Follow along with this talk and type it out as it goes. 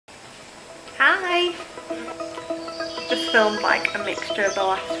Hi! Just filmed like a mixture of the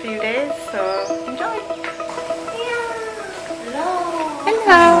last few days, so enjoy! Hello!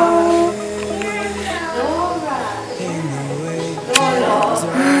 Hello!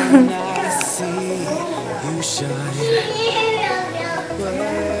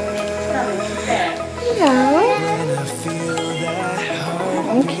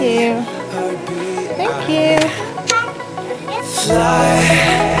 Thank you. Thank you. Fly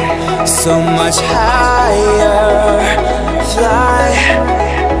so much higher. Fly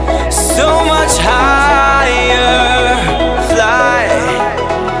so much higher. Fly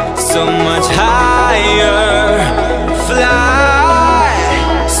so much higher.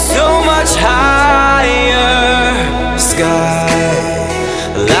 Fly so much higher. Skylines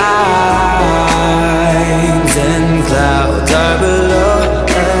and clouds are below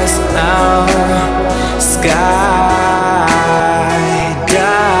us now. Skydive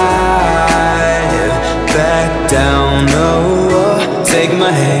back down, oh, take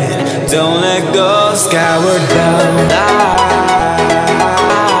my hand, don't let go, skyward bound.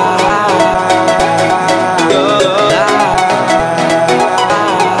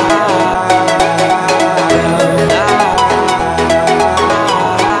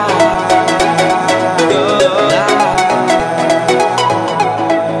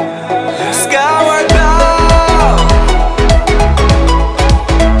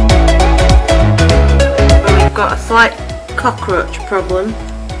 Got a slight cockroach problem.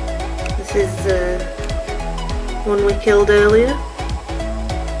 This is one we killed earlier,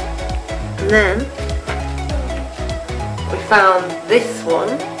 and then we found this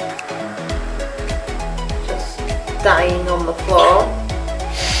one just dying on the floor,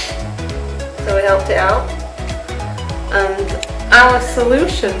 so we helped it out. And our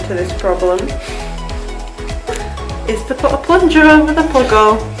solution to this problem is to put a plunger over the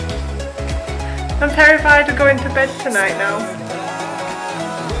puggo. I'm terrified of going to bed tonight now.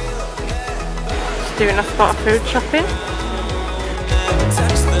 Just doing a spot of food shopping.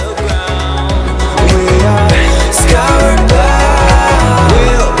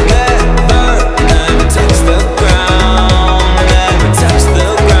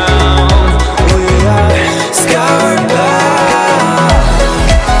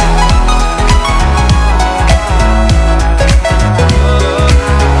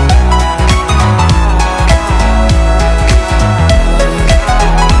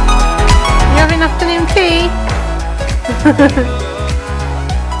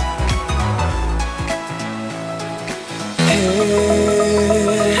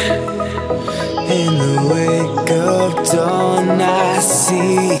 In the wake of dawn, I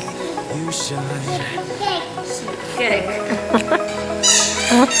see you shine. Cake.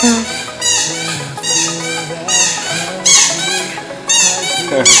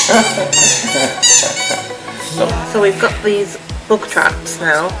 So we've got these bug traps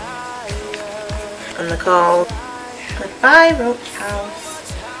now, and they're called Goodbye Roach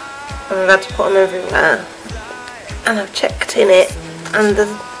House, and we've had to put them everywhere, and I've checked in it, and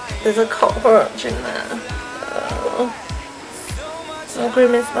there's a cockroach in there. Oh, how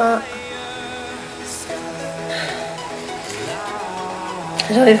grim is that?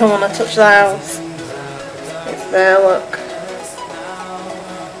 I don't even want to touch the house. It's there, look.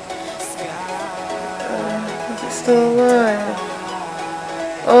 Is it still alive?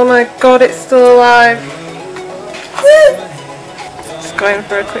 Oh my god, it's still alive. Just going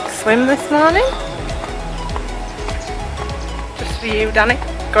for a quick swim this morning. Just for you, Danny,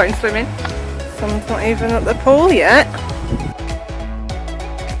 going swimming. Sun's not even at the pool yet.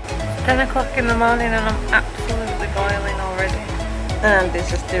 It's 10 o'clock in the morning and I'm absolutely boiling already. And Andy's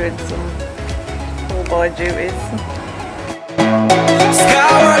just doing some pool boy duties.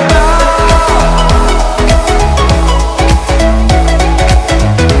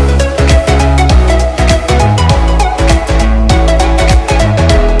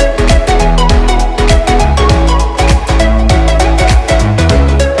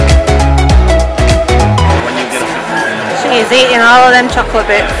 She's eating all of them chocolate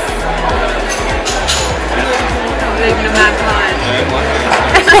bits. I'm leaving a man behind.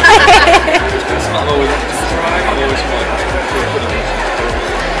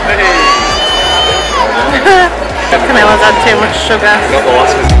 Camilla's had too much sugar.